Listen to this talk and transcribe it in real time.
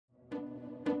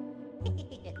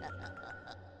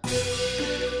Hey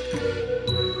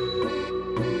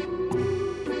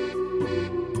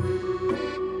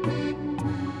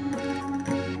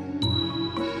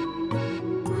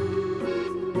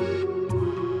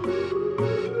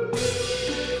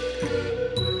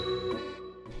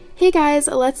guys,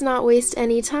 let's not waste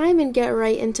any time and get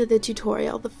right into the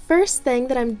tutorial. The first thing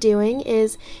that I'm doing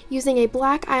is using a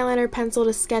black eyeliner pencil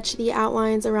to sketch the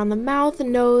outlines around the mouth,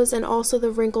 nose, and also the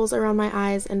wrinkles around my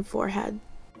eyes and forehead.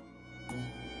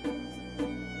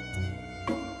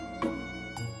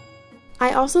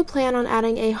 I also plan on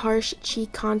adding a harsh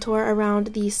cheek contour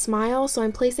around the smile, so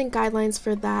I'm placing guidelines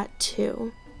for that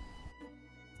too.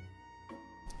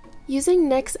 Using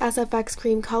NYX SFX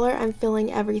cream color, I'm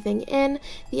filling everything in.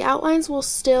 The outlines will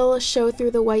still show through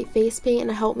the white face paint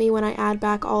and help me when I add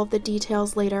back all of the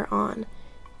details later on.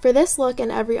 For this look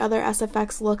and every other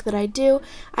SFX look that I do,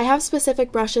 I have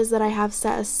specific brushes that I have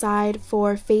set aside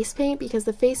for face paint because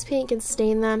the face paint can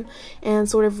stain them and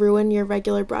sort of ruin your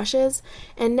regular brushes.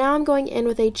 And now I'm going in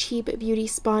with a cheap beauty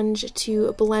sponge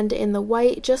to blend in the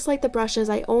white. Just like the brushes,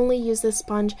 I only use this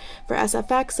sponge for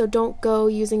SFX, so don't go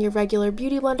using your regular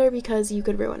beauty blender because you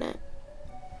could ruin it.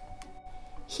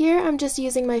 Here I'm just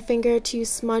using my finger to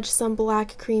smudge some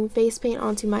black cream face paint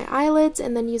onto my eyelids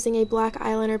and then using a black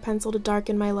eyeliner pencil to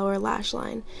darken my lower lash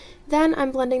line. Then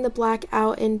I'm blending the black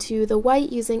out into the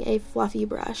white using a fluffy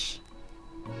brush.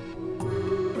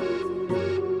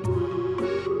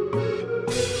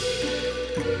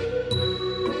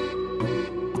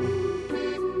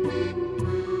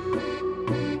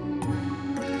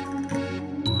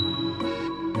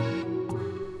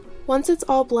 Once it's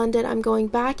all blended, I'm going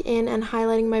back in and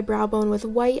highlighting my brow bone with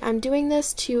white. I'm doing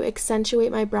this to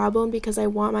accentuate my brow bone because I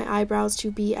want my eyebrows to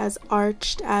be as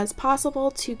arched as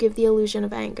possible to give the illusion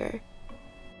of anger.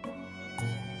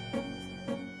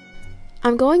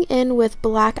 I'm going in with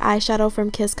black eyeshadow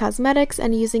from Kiss Cosmetics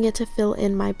and using it to fill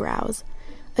in my brows.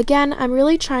 Again, I'm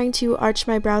really trying to arch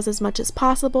my brows as much as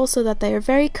possible so that they are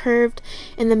very curved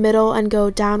in the middle and go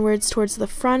downwards towards the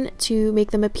front to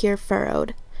make them appear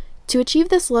furrowed. To achieve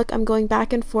this look, I'm going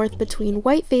back and forth between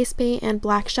white face paint and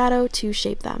black shadow to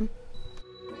shape them.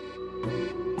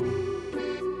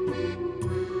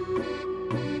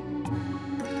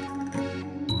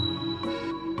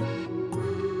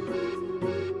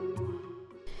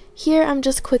 Here I'm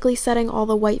just quickly setting all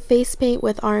the white face paint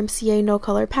with RCMA no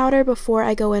color powder before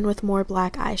I go in with more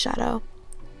black eyeshadow.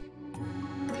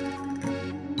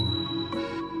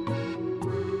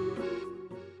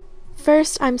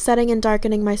 First, I'm setting and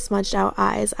darkening my smudged out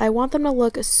eyes. I want them to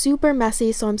look super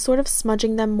messy, so I'm sort of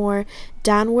smudging them more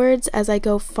downwards as I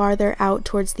go farther out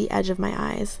towards the edge of my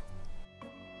eyes.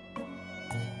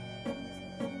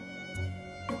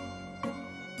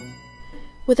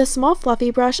 With a small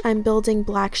fluffy brush, I'm building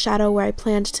black shadow where I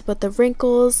planned to put the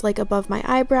wrinkles, like above my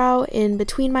eyebrow, in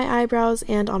between my eyebrows,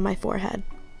 and on my forehead.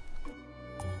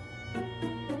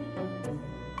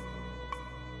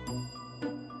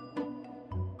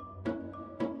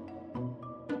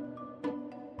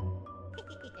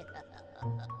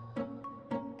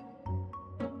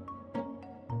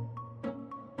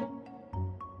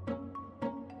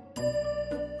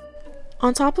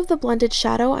 On top of the blended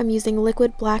shadow, I'm using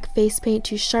liquid black face paint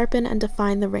to sharpen and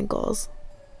define the wrinkles.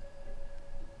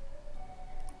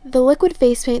 The liquid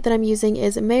face paint that I'm using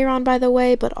is Mehron, by the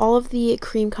way, but all of the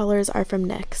cream colors are from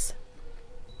NYX.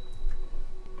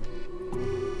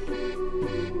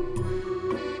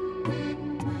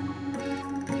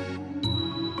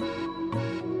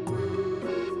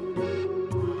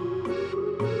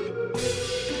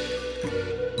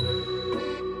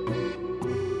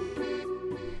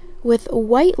 With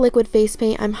white liquid face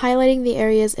paint, I'm highlighting the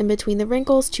areas in between the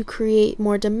wrinkles to create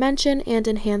more dimension and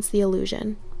enhance the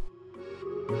illusion.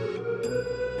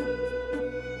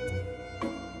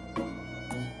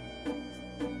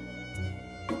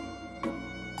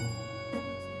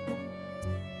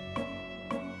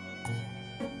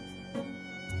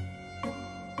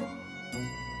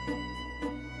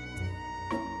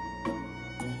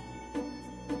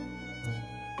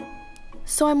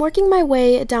 So I'm working my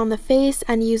way down the face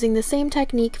and using the same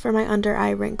technique for my under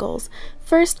eye wrinkles.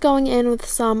 First going in with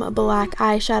some black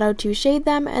eyeshadow to shade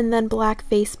them and then black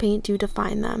face paint to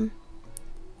define them.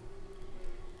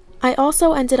 I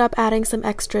also ended up adding some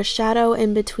extra shadow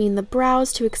in between the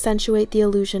brows to accentuate the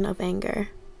illusion of anger.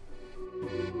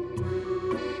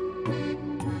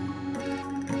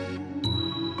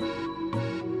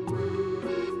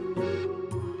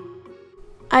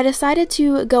 I decided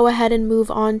to go ahead and move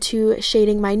on to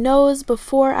shading my nose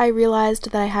before I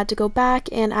realized that I had to go back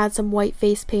and add some white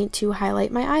face paint to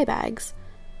highlight my eye bags.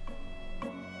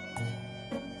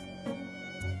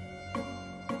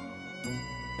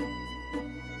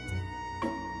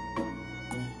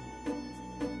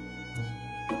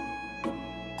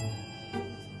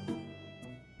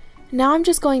 Now I'm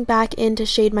just going back in to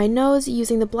shade my nose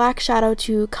using the black shadow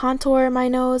to contour my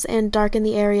nose and darken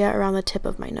the area around the tip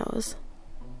of my nose.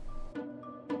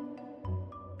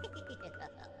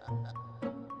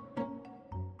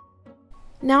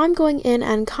 Now I'm going in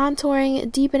and contouring,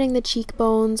 deepening the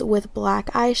cheekbones with black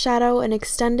eyeshadow and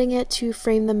extending it to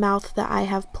frame the mouth that I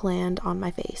have planned on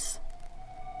my face.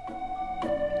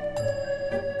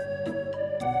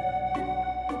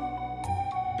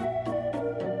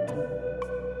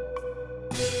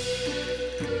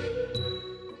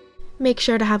 Make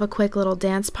sure to have a quick little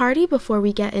dance party before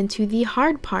we get into the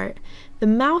hard part. The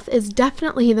mouth is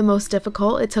definitely the most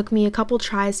difficult. It took me a couple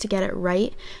tries to get it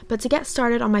right, but to get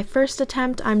started on my first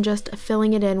attempt, I'm just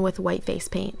filling it in with white face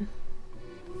paint.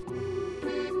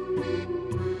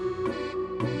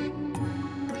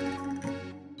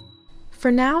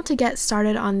 For now, to get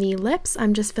started on the lips,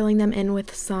 I'm just filling them in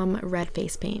with some red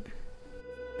face paint.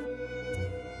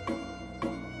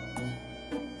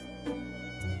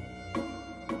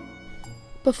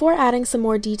 Before adding some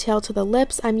more detail to the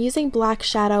lips, I'm using black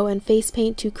shadow and face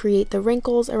paint to create the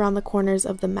wrinkles around the corners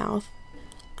of the mouth.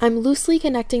 I'm loosely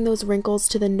connecting those wrinkles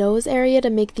to the nose area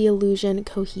to make the illusion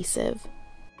cohesive.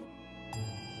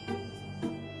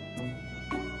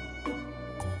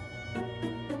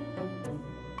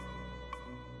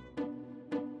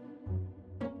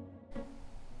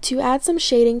 To add some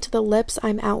shading to the lips,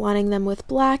 I'm outlining them with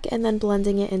black and then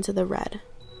blending it into the red.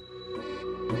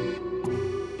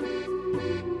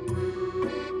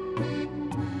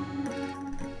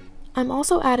 I'm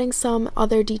also adding some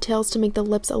other details to make the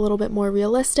lips a little bit more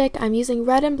realistic. I'm using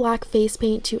red and black face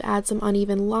paint to add some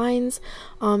uneven lines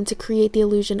to create the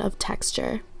illusion of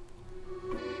texture.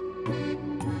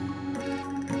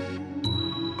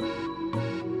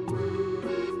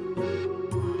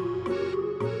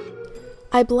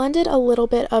 I blended a little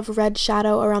bit of red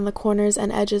shadow around the corners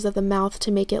and edges of the mouth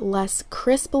to make it less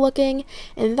crisp looking,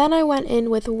 and then I went in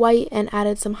with white and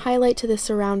added some highlight to the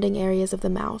surrounding areas of the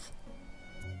mouth.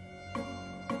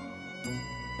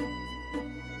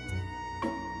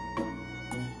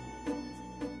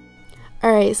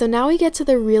 Alright, so now we get to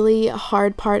the really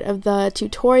hard part of the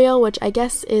tutorial, which I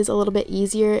guess is a little bit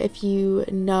easier if you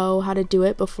know how to do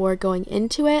it before going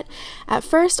into it. At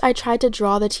first, I tried to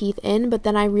draw the teeth in, but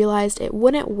then I realized it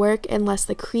wouldn't work unless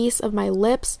the crease of my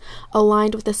lips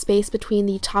aligned with the space between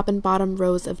the top and bottom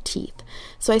rows of teeth.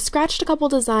 So I scratched a couple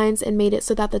designs and made it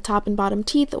so that the top and bottom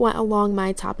teeth went along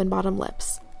my top and bottom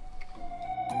lips.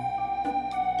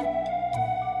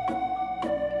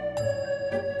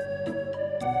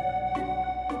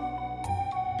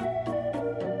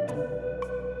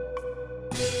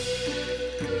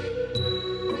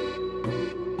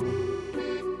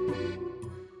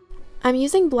 I'm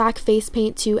using black face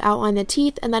paint to outline the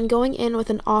teeth and then going in with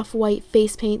an off-white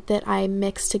face paint that I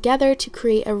mixed together to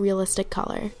create a realistic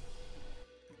color.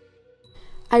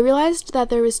 I realized that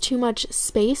there was too much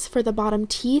space for the bottom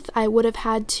teeth. I would have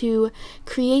had to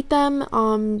create them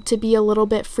to be a little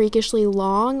bit freakishly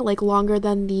long, like longer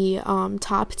than the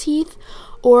top teeth,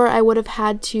 or I would have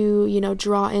had to, you know,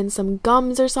 draw in some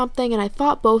gums or something, and I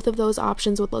thought both of those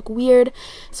options would look weird,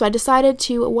 so I decided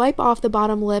to wipe off the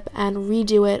bottom lip and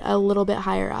redo it a little bit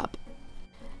higher up.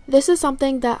 This is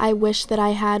something that I wish that I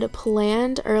had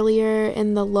planned earlier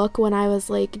in the look when I was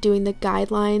like doing the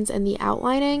guidelines and the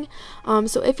outlining.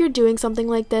 So if you're doing something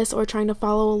like this or trying to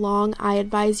follow along, I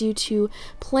advise you to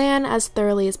plan as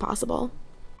thoroughly as possible.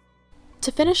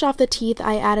 To finish off the teeth,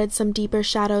 I added some deeper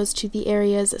shadows to the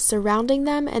areas surrounding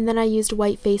them, and then I used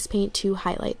white face paint to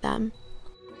highlight them.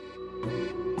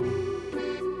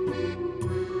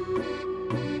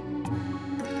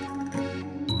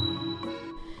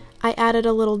 I added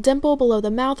a little dimple below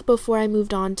the mouth before I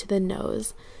moved on to the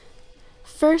nose.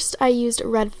 First, I used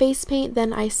red face paint,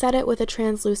 then I set it with a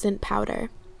translucent powder.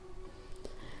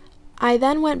 I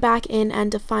then went back in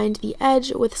and defined the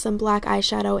edge with some black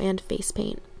eyeshadow and face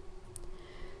paint.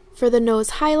 For the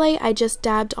nose highlight, I just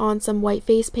dabbed on some white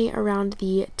face paint around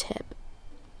the tip.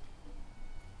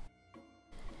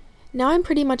 Now I'm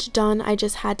pretty much done. I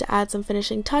just had to add some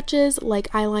finishing touches like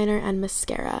eyeliner and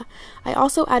mascara. I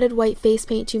also added white face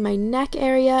paint to my neck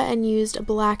area and used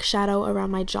black shadow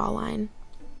around my jawline.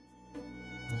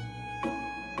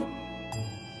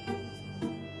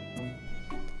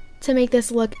 To make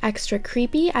this look extra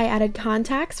creepy, I added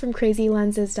contacts from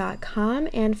crazylenses.com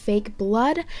and fake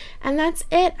blood, and that's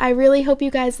it. I really hope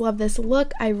you guys love this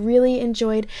look. I really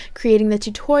enjoyed creating the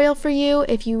tutorial for you.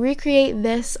 If you recreate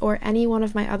this or any one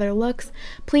of my other looks,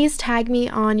 please tag me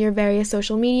on your various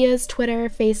social medias, Twitter,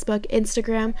 Facebook,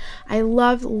 Instagram. I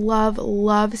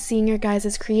love seeing your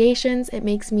guys' creations. It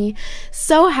makes me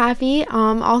so happy.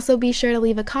 Also be sure to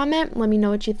leave a comment. Let me know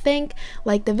what you think.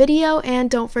 Like the video, and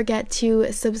don't forget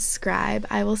to subscribe.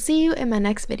 I will see you in my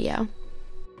next video.